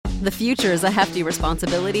The future is a hefty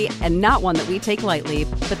responsibility and not one that we take lightly,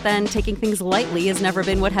 but then taking things lightly has never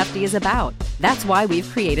been what Hefty is about. That's why we've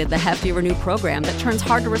created the Hefty Renew program that turns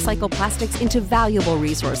hard-to-recycle plastics into valuable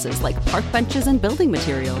resources like park benches and building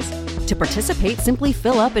materials. To participate, simply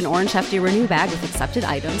fill up an orange Hefty Renew bag with accepted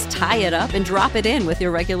items, tie it up, and drop it in with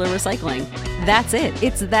your regular recycling. That's it.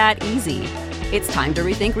 It's that easy. It's time to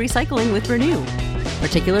rethink recycling with Renew.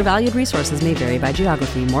 Particular valued resources may vary by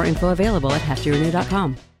geography. More info available at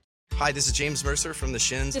heftyrenew.com. Hi, this is James Mercer from The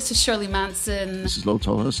Shins. This is Shirley Manson. This is Lo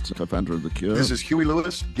Tolhurst, co-founder of The Cure. This is Huey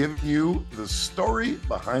Lewis, giving you the story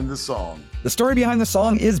behind the song. The Story Behind the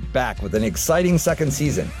Song is back with an exciting second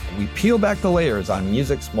season. We peel back the layers on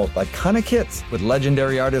music's most iconic hits with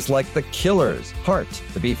legendary artists like The Killers, Heart,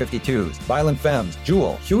 the B-52s, Violent Femmes,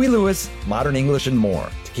 Jewel, Huey Lewis, Modern English, and more.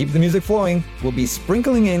 To keep the music flowing, we'll be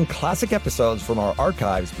sprinkling in classic episodes from our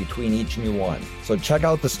archives between each new one. So check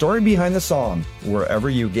out The Story Behind the Song wherever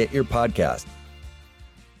you get your podcast.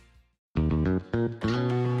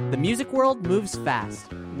 The music world moves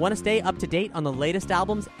fast. Want to stay up to date on the latest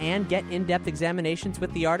albums and get in-depth examinations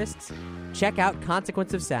with the artists? Check out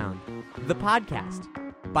Consequence of Sound, the podcast.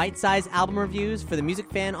 Bite-sized album reviews for the music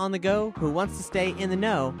fan on the go who wants to stay in the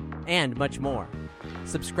know, and much more.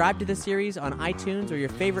 Subscribe to the series on iTunes or your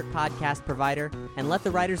favorite podcast provider and let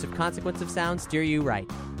the writers of Consequence of Sound steer you right.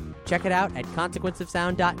 Check it out at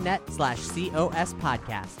consequenceofsound.net/COS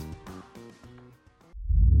podcast.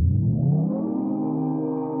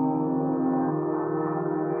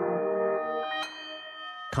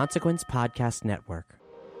 Consequence Podcast Network.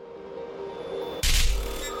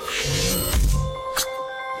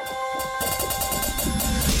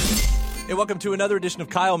 Hey, welcome to another edition of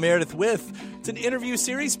Kyle Meredith With. It's an interview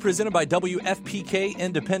series presented by WFPK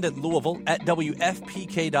Independent Louisville at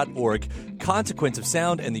WFPK.org, Consequence of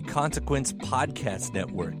Sound, and the Consequence Podcast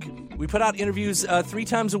Network. We put out interviews 3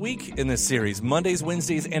 times a week in this series, Mondays,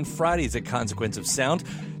 Wednesdays, and Fridays at Consequence of Sound.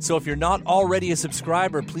 So if you're not already a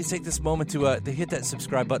subscriber, please take this moment to hit that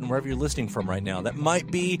subscribe button wherever you're listening from right now. That might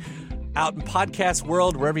be out in podcast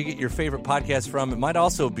world, wherever you get your favorite podcast from. It might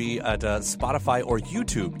also be at Spotify or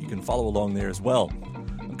YouTube. You can follow along there as well.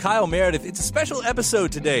 I'm Kyle Meredith. It's a special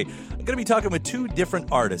episode today. I'm going to be talking with 2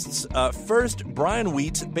 different artists. First, Brian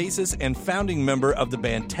Wheat, bassist and founding member of the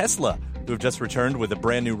band Tesla, who have just returned with a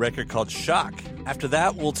brand new record called Shock. After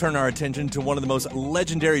that, we'll turn our attention to one of the most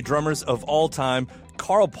legendary drummers of all time,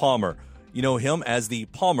 Carl Palmer. You know him as the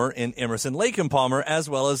Palmer in Emerson, Lake and Palmer, as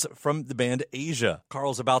well as from the band Asia.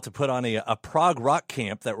 Carl's about to put on a prog rock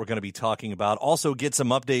camp that we're going to be talking about. Also get some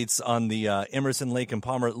updates on the Emerson, Lake and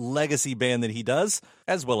Palmer legacy band that he does,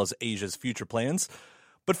 as well as Asia's future plans.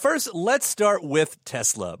 But first, let's start with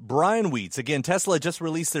Tesla. Brian Wheat. Again, Tesla just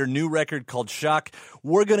released their new record called Shock.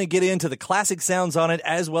 We're going to get into the classic sounds on it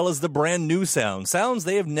as well as the brand new sounds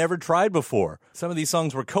they have never tried before. Some of these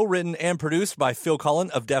songs were co-written and produced by Phil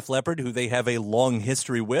Collen of Def Leppard, who they have a long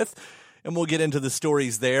history with. And we'll get into the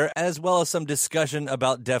stories there, as well as some discussion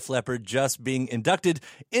about Def Leppard just being inducted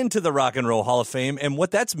into the Rock and Roll Hall of Fame and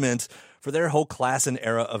what that's meant for their whole class and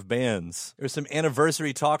era of bands. There's some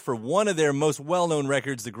anniversary talk for one of their most well-known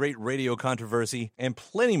records, The Great Radio Controversy, and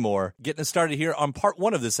plenty more. Getting us started here on part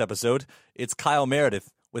 1 of this episode, it's Kyle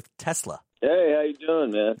Meredith with Tesla. Hey, how you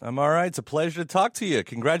doing, man? I'm all right. It's a pleasure to talk to you.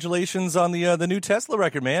 Congratulations on the new Tesla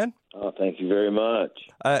record, man. Oh, thank you very much.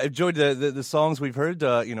 I enjoyed the songs we've heard,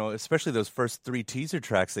 especially those first 3 teaser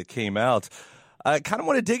tracks that came out. I kind of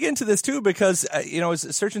want to dig into this, too, because, I was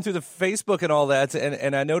searching through the Facebook and all that,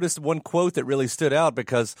 and I noticed one quote that really stood out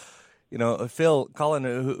because, Phil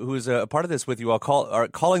Collen, who's a part of this with you, are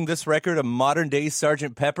calling this record a modern-day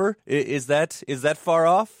Sgt. Pepper. Is that far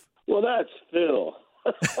off? Well, that's Phil.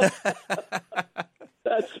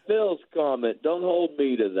 That's Phil's comment. Don't hold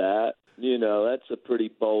me to that. That's a pretty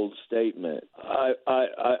bold statement. I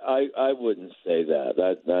wouldn't say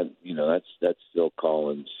that. That's Phil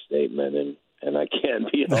Collins' statement, and I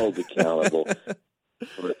can't be held accountable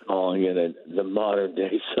for calling it the modern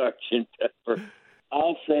day Sgt. Pepper.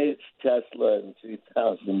 I'll say it's Tesla in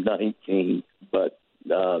 2019, but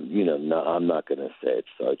no, I'm not going to say it's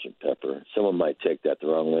Sgt. Pepper. Someone might take that the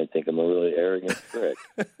wrong way and think I'm a really arrogant prick.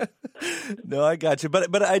 No, I got you.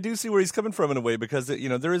 But I do see where he's coming from in a way because,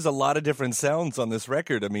 there is a lot of different sounds on this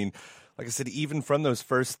record. I mean, like I said, even from those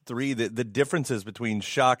first 3, the differences between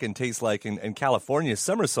Shock and Taste Like and California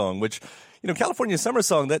Summer Song, which, California Summer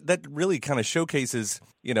Song, that really kind of showcases,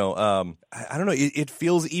 I don't know, it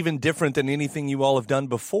feels even different than anything you all have done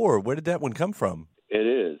before. Where did that one come from? It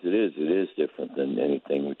is different than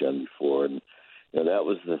anything we've done before, and that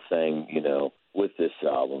was the thing, with this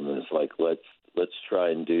album. It's like let's try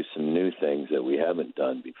and do some new things that we haven't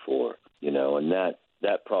done before, and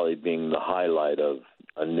that probably being the highlight of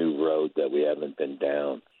a new road that we haven't been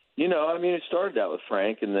down. You know, I mean, it started out with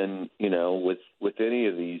Frank, and then, you know, with any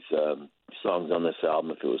of these songs on this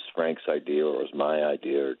album, if it was Frank's idea or it was my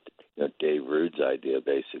idea or, you know, Dave Rude's idea,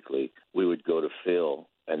 basically, we would go to Phil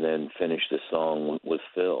and then finish the song with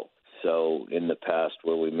Phil. So in the past,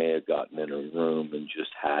 where we may have gotten in a room and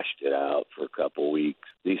just hashed it out for a couple of weeks,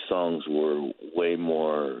 these songs were way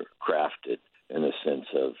more crafted in the sense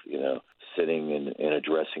of, you know, sitting in a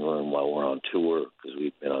dressing room while we're on tour, because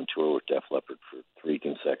we've been on tour with Def Leppard for 3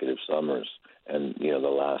 consecutive summers. And, you know, the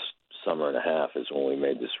last summer and a half is when we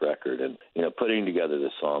made this record. And, you know, putting together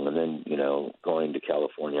the song and then, you know, going to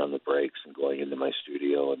California on the breaks and going into my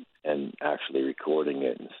studio and actually recording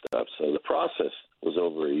it and stuff. So the process was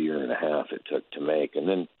over a year and a half it took to make. And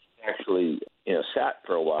then actually, you know, sat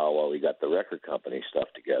for a while we got the record company stuff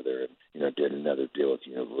together and, you know, did another deal with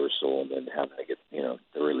Universal and then having to get, you know,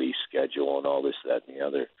 the release schedule and all this, that, and the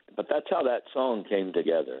other. But that's how that song came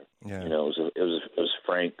together. Yeah. You know, it was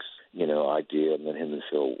Frank's, you know, idea, and then him and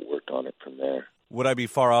Phil worked on it from there. Would I be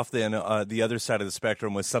far off then? The other side of the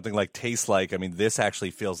spectrum was something like Taste Like. I mean, this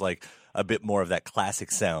actually feels like a bit more of that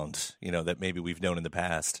classic sound, you know, that maybe we've known in the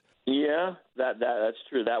past. Yeah, that's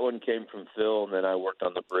true. That one came from Phil, and then I worked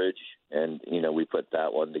on the bridge, and, you know, we put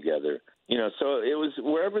that one together. You know, so it was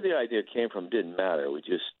wherever the idea came from didn't matter. We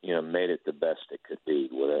just, you know, made it the best it could be,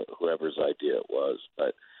 whoever's idea it was.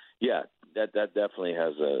 But yeah, that definitely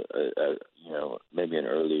has a you know, maybe an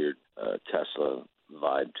earlier Tesla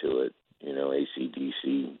vibe to it. You know,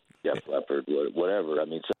 AC/DC, Def Leppard, whatever. I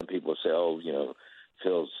mean, some people say, oh, you know,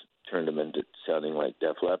 Phil's turned them into sounding like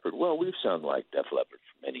Def Leppard. Well, we've sounded like Def Leppard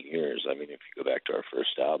for many years. I mean, if you go back to our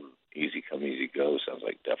first album, Easy Come Easy Go sounds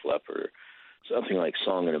like Def Leppard. Something like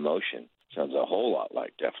Song and Emotion sounds a whole lot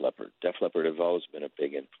like Def Leppard. Def Leppard have always been a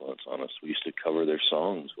big influence on us. We used to cover their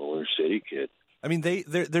songs when we were City Kids. I mean,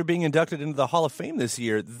 they're being inducted into the Hall of Fame this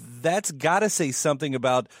year. That's got to say something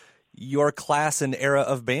about your class and era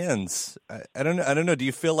of bands. I don't know. Do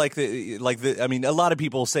you feel like I mean, a lot of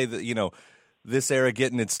people say that, you know, this era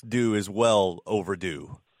getting its due is well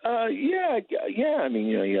overdue. Yeah. I mean,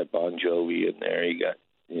 you know, you got Bon Jovi in there. You got,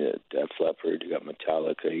 you know, Def Leppard. You got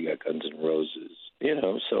Metallica. You got Guns N' Roses. You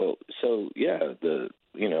know, so yeah, the,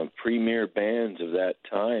 you know, premier bands of that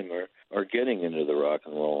time are getting into the Rock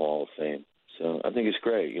and Roll Hall of Fame. So I think it's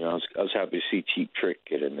great. You know, I was happy to see Cheap Trick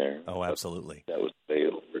get in there. Oh, absolutely. That was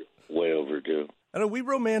way overdue. I know we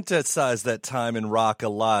romanticize that time in rock a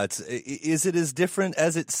lot. Is it as different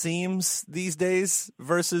as it seems these days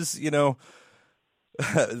versus, you know,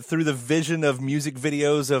 through the vision of music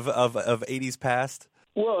videos of 80s past?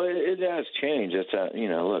 Well, it has changed. That's you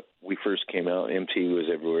know, look, we first came out, MTV was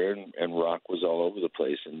everywhere, and rock was all over the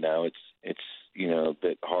place, and now it's you know, a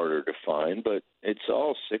bit harder to find, but it's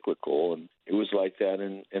all cyclical, and it was like that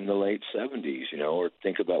in the late 70s, you know, or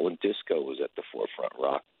think about when disco was at the forefront.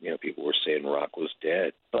 Rock, you know, people were saying rock was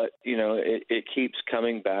dead, but, you know, it keeps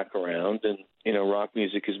coming back around, and, you know, rock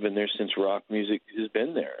music has been there since rock music has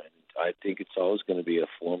been there. And I think it's always going to be a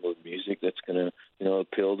form of music that's going to, you know,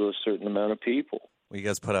 appeal to a certain amount of people. Well, you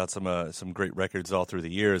guys put out some great records all through the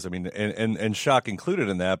years. I mean, and Shock included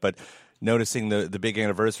in that, but noticing the big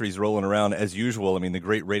anniversaries rolling around as usual. I mean, the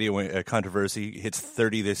Great Radio Controversy hits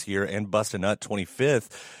 30 this year, and Bust a Nut 25th.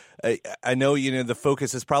 I know, you know, the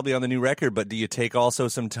focus is probably on the new record, but do you take also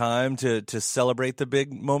some time to celebrate the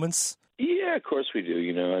big moments? Yeah, of course we do.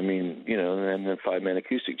 You know, I mean, you know, and the 5-Man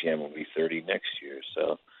Acoustic Jam will be 30 next year,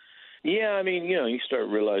 so. Yeah, I mean, you know, you start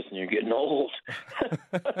realizing you're getting old.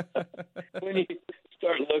 When you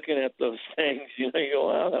start looking at those things, you know, you go,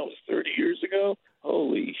 wow, that was 30 years ago?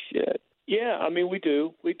 Holy shit. Yeah, I mean, we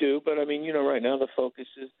do. But, I mean, you know, right now the focus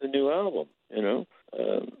is the new album, you know.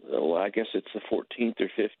 Well, I guess it's the 14th or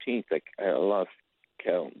 15th. I lost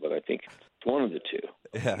count, but I think it's one of the two.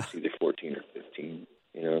 Yeah. It's either 14 or 15,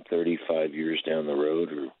 you know, 35 years down the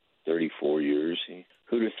road or 34 years.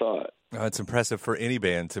 Who'd have thought? Oh, it's impressive for any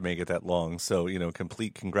band to make it that long. So, you know,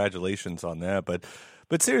 complete congratulations on that. But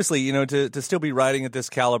seriously, you know, to still be writing at this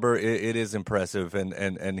caliber, it is impressive.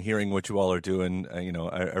 And hearing what you all are doing, you know,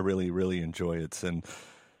 I really, really enjoy it. And,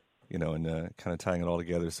 you know, and kind of tying it all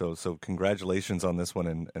together. So congratulations on this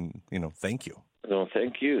one. And you know, thank you. No,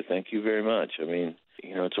 thank you. Thank you very much. I mean,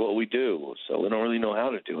 you know, it's what we do. So we don't really know how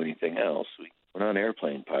to do anything else. We're not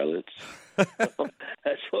airplane pilots.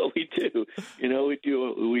 That's what we do. You know, we do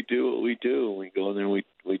what we do. We go in there and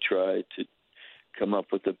we try to come up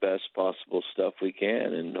with the best possible stuff we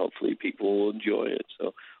can, and hopefully people will enjoy it.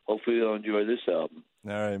 So hopefully they'll enjoy this album.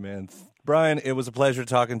 All right, man. Brian, it was a pleasure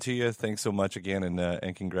talking to you. Thanks so much again,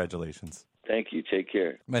 and congratulations. Thank you. Take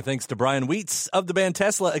care. My thanks to Brian Wheats of the band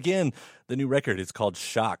Tesla. Again, the new record is called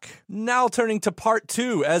Shock. Now turning to part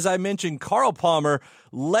two. As I mentioned, Carl Palmer,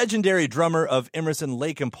 legendary drummer of Emerson,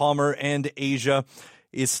 Lake and Palmer and Asia,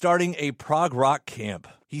 is starting a prog rock camp.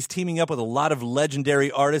 He's teaming up with a lot of legendary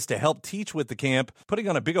artists to help teach with the camp, putting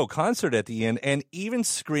on a big old concert at the end, and even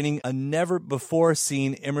screening a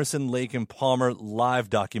never-before-seen Emerson, Lake and Palmer live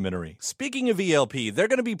documentary. Speaking of ELP, they're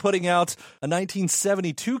going to be putting out a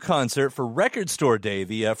 1972 concert for Record Store Day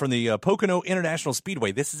from the Pocono International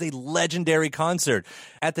Speedway. This is a legendary concert.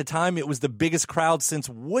 At the time, it was the biggest crowd since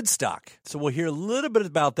Woodstock. So we'll hear a little bit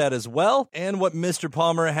about that as well, and what Mr.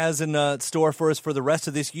 Palmer has in store for us for the rest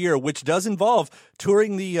of this year, which does involve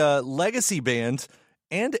touring the Legacy Band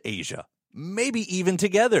and Asia, maybe even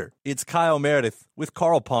together. It's Kyle Meredith with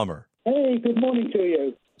Carl Palmer. Hey, good morning to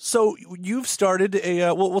you. So you've started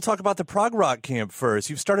we'll talk about the prog rock camp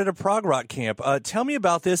first. You've started a prog rock camp. Tell me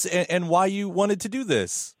about this and why you wanted to do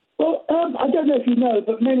this. Well, I don't know if you know,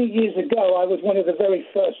 but many years ago, I was one of the very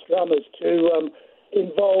first drummers to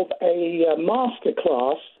involve a master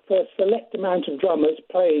class for a select amount of drummers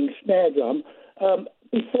playing snare drum.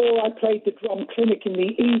 Before I played the drum clinic in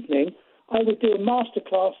the evening, I would do a master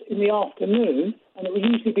class in the afternoon, and it would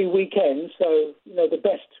usually be weekends, so the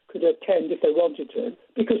best could attend if they wanted to,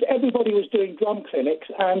 because everybody was doing drum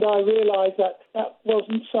clinics, and I realized that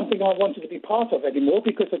wasn't something I wanted to be part of anymore,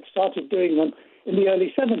 because I'd started doing them in the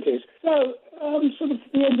early 70s. So sort of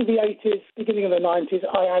the end of the 80s, beginning of the 90s,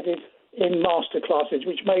 I added in master classes,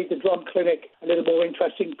 which made the drum clinic a little more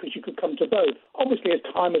interesting because you could come to both. Obviously, as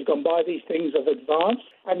time has gone by, these things have advanced,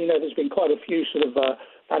 and there's been quite a few sort of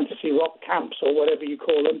fantasy rock camps or whatever you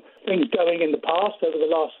call them, things going in the past over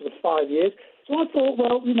the last sort of 5 years. So I thought,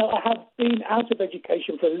 well, I have been out of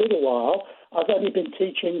education for a little while. I've only been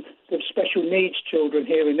teaching the special needs children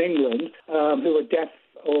here in England who are deaf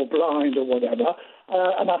or blind or whatever.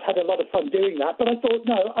 And I've had a lot of fun doing that. But I thought,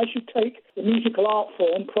 no, I should take the musical art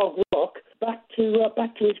form, prog rock, back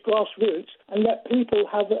to its grassroots and let people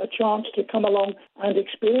have a chance to come along and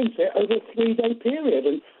experience it over a 3-day period.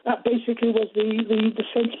 And that basically was the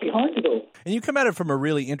sense behind it all. And you come at it from a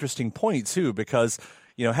really interesting point, too, because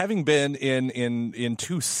having been in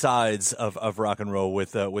two sides of rock and roll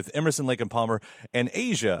with Emerson, Lake and Palmer and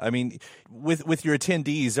Asia, I mean, with your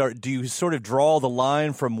attendees, do you sort of draw the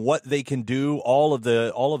line from what they can do, all of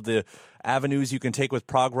the avenues you can take with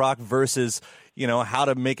prog rock versus how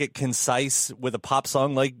to make it concise with a pop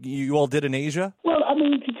song like you all did in Asia? Well, I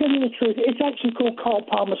mean, to tell you the truth, it's actually called Carl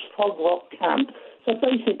Palmer's Prog Rock Camp. So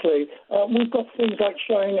basically, we've got things like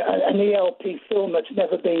showing an ELP film that's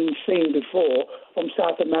never been seen before from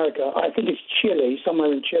South America. I think it's Chile,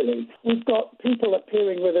 somewhere in Chile. We've got people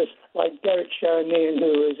appearing with us like Derek Sharonian,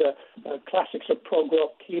 who is a classics of prog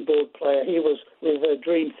rock keyboard player. He was with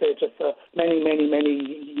Dream Theater for many, many, many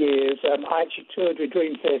years. I actually toured with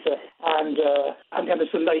Dream Theater and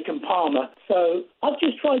Emerson, Lake and Palmer. So I've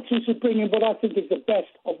just tried to bring in what I think is the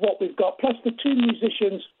best of what we've got, plus the two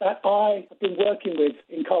musicians that I have been working with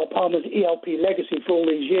in Carl Palmer's ELP legacy for all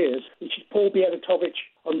these years, which is Paul Bielatowicz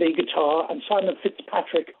on the guitar and Simon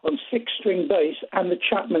Fitzpatrick on 6-string bass and the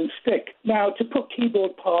Chapman stick. Now, to put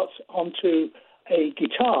keyboard parts onto a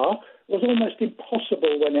guitar was almost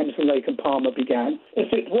impossible when Emerson, Lake and Palmer began.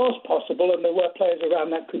 If it was possible and there were players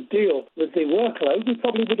around that could deal with the workload, we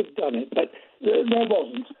probably would have done it, but there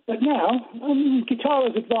wasn't. But now, guitar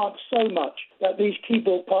has advanced so much that these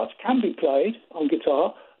keyboard parts can be played on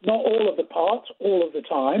guitar. Not all of the parts, all of the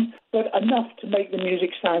time, but enough to make the music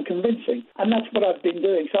sound convincing. And that's what I've been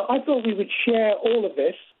doing. So I thought we would share all of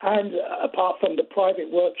this, and apart from the private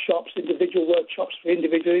workshops, individual workshops for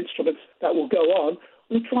individual instruments that will go on,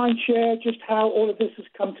 we try and share just how all of this has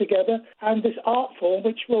come together, and this art form,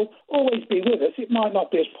 which will always be with us. It might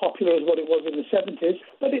not be as popular as what it was in the 70s,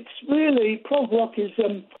 but it's really, prog rock is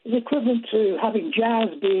equivalent to having jazz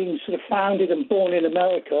being sort of founded and born in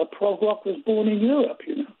America. Prog rock was born in Europe,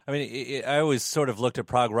 I mean, I always sort of looked at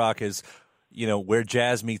prog rock as where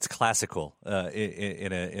jazz meets classical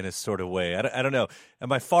in a sort of way. I don't know.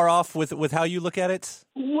 Am I far off with how you look at it?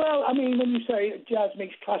 Well, I mean, when you say jazz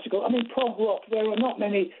meets classical, I mean, prog rock, there are not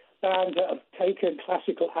many bands that have taken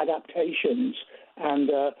classical adaptations and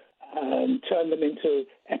turned them into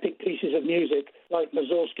epic pieces of music, like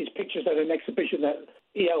Mussorgsky's Pictures at an exhibition that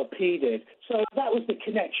ELP did. So that was the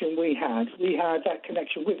connection we had. We had that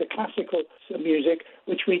connection with the classical music,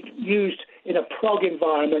 which we used in a prog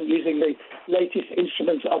environment using the latest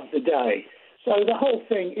instruments of the day. So the whole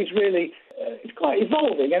thing is really, it's quite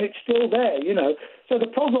evolving, and it's still there, So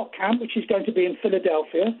the prog rock camp, which is going to be in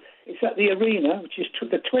Philadelphia, it's at the arena, which is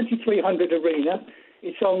the 2300 arena.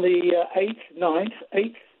 It's on the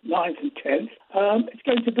 8th, 9th and 10th, it's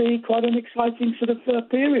going to be quite an exciting sort of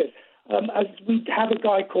period. As we have a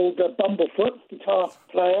guy called Bumblefoot, guitar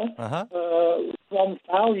player. Ron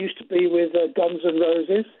Fowle used to be with Guns N'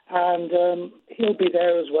 Roses, and he'll be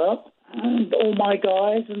there as well. And all my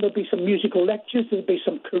guys, and there'll be some musical lectures, there'll be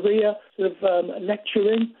some career sort of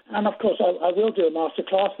lecturing, and of course I will do a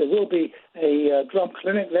masterclass. There will be a drum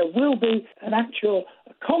clinic. There will be an actual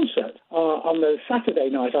concert on the Saturday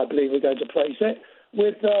night, I believe we're going to place it,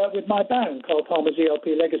 with my band, Carl Palmer's ELP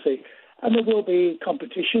Legacy. And there will be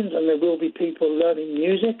competitions, and there will be people learning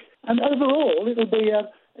music. And overall, it'll be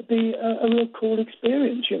a real cool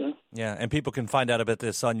experience, you know. Yeah, and people can find out about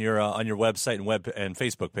this on your website and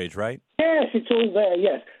Facebook page, right? Yes, it's all there,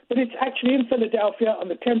 yes. But it's actually in Philadelphia on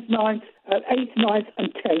the 8th, 9th,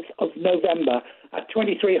 and 10th of November at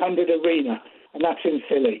 2300 Arena, and that's in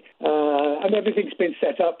Philly. And everything's been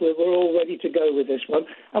set up. We're all ready to go with this one.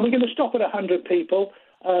 And we're going to stop at 100 people.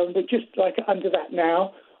 We're just like under that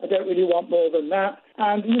now. I don't really want more than that.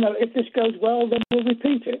 And, you know, if this goes well, then we'll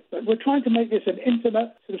repeat it. But we're trying to make this an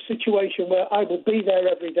intimate sort of situation where I will be there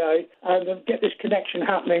every day and get this connection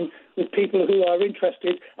happening with people who are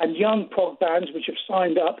interested and young prog bands which have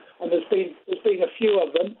signed up. And there's been a few of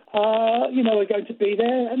them, you know, are going to be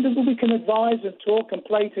there. And then we can advise and talk and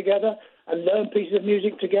play together and learn pieces of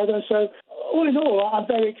music together. So all in all, I'm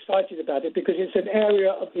very excited about it because it's an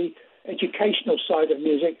area of the educational side of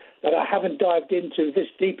music that I haven't dived into this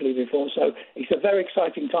deeply before. So it's a very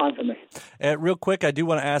exciting time for me. Real quick, I do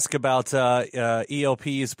want to ask about ELP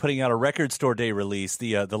is putting out a Record Store Day release,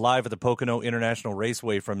 the Live at the Pocono International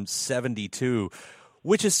Raceway from '72,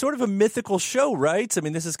 which is sort of a mythical show, right? I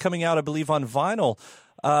mean, this is coming out, I believe, on vinyl.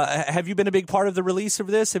 Have you been a big part of the release of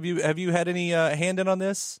this? Have you had any hand in on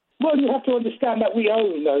this? Well, you have to understand that we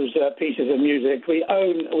own those pieces of music. We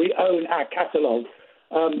own our catalogue.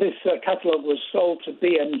 This catalogue was sold to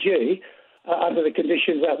BMG under the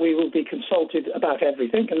conditions that we will be consulted about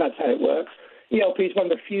everything, and that's how it works. ELP is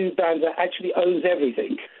one of the few bands that actually owns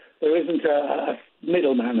everything. There isn't a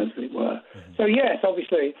middleman, as it were. Mm-hmm. So, yes,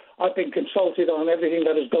 obviously, I've been consulted on everything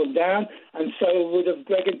that has gone down, and so would have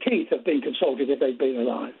Greg and Keith have been consulted if they'd been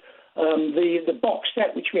alive. The box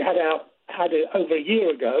set, which we had over a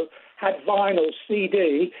year ago, had vinyl,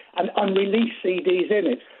 CD, and unreleased CDs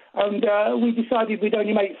in it. And we decided we'd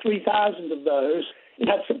only make 3,000 of those. It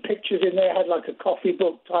had some pictures in there, had like a coffee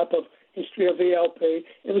book type of history of ELP.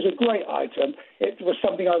 It was a great item. It was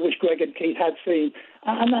something I wish Greg and Keith had seen.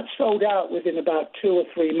 And that sold out within about 2 or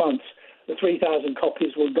 3 months. The 3,000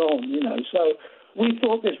 copies were gone, you know. So we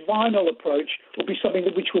thought this vinyl approach would be something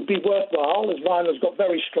which would be worthwhile, as vinyl's got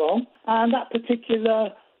very strong. And that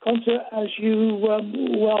particular concert, as you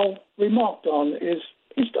well remarked on, is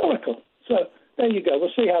historical. So there you go. We'll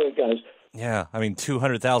see how it goes. Yeah, I mean,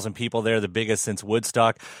 200,000 people there, the biggest since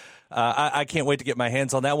Woodstock. I can't wait to get my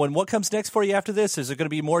hands on that one. What comes next for you after this? Is there going to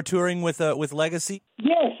be more touring with Legacy?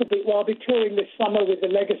 Yes, a bit. Well, I'll be touring this summer with the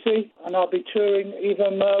Legacy, and I'll be touring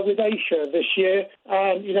even with Asia this year.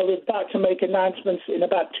 And, you know, we're about to make announcements in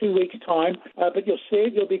about 2 weeks' time. But you'll see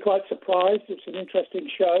it. You'll be quite surprised. It's an interesting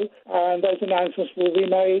show, and those announcements will be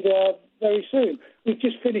made very soon. We've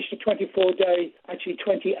just finished a 24-day, actually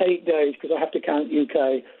 28 days, because I have to count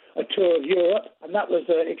UK, a tour of Europe, and that was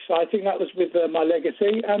exciting. That was with my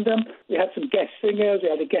Legacy, and we had some guest singers. We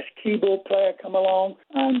had a guest keyboard player come along,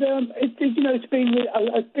 and it's been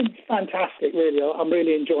fantastic. Really, I'm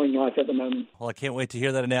really enjoying life at the moment. Well, I can't wait to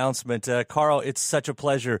hear that announcement, Carl. It's such a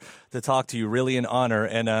pleasure to talk to you. Really an honor,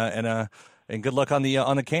 and good luck on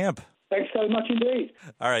the camp. Thanks so much indeed.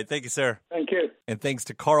 All right. Thank you, sir. Thank you. And thanks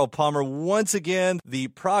to Carl Palmer once again, the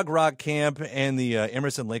Prog Rock Camp and the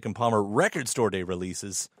Emerson, Lake and Palmer Record Store Day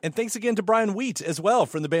releases. And thanks again to Brian Wheat as well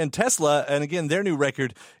from the band Tesla. And again, their new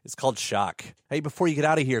record is called Shock. Hey, before you get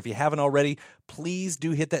out of here, if you haven't already, please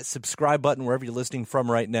do hit that subscribe button wherever you're listening from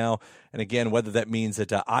right now. And again, whether that means at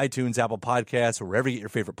iTunes, Apple Podcasts, or wherever you get your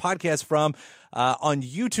favorite podcast from, on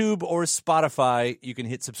YouTube or Spotify, you can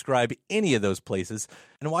hit subscribe any of those places.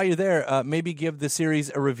 And while you're there, maybe give the series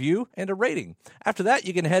a review and a rating. After that,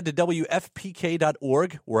 you can head to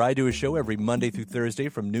WFPK.org, where I do a show every Monday through Thursday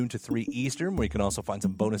from noon to 3 Eastern, where you can also find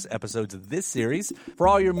some bonus episodes of this series. For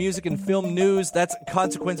all your music and film news, that's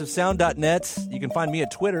consequenceofsound.net. You can find me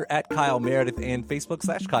at Twitter at Kyle Meredith and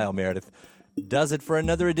Facebook/Kyle Meredith. Does it for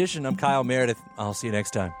another edition. I'm Kyle Meredith. I'll see you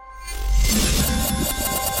next time.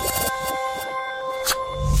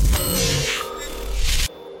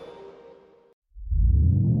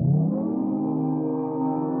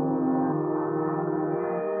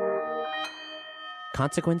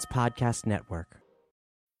 Consequence Podcast Network.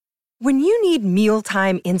 When you need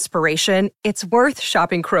mealtime inspiration, it's worth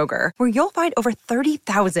shopping Kroger, where you'll find over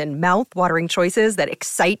 30,000 mouth-watering choices that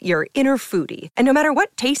excite your inner foodie. And no matter what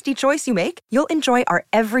tasty choice you make, you'll enjoy our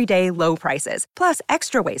everyday low prices, plus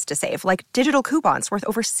extra ways to save, like digital coupons worth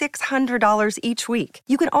over $600 each week.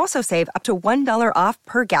 You can also save up to $1 off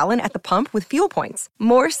per gallon at the pump with fuel points.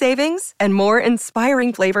 More savings and more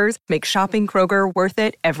inspiring flavors make shopping Kroger worth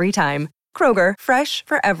it every time. Kroger, fresh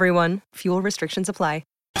for everyone. Fuel restrictions apply.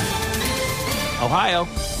 Ohio,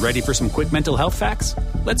 ready for some quick mental health facts?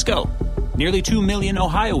 Let's go. Nearly 2 million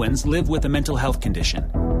Ohioans live with a mental health condition.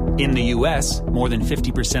 In the U.S., more than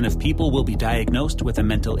 50% of people will be diagnosed with a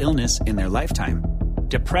mental illness in their lifetime.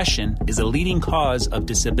 Depression is a leading cause of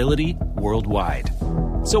disability worldwide.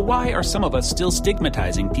 So why are some of us still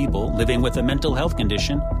stigmatizing people living with a mental health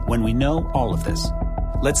condition when we know all of this?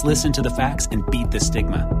 Let's listen to the facts and beat the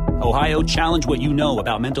stigma. Ohio, challenge what you know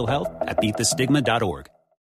about mental health at beatthestigma.org.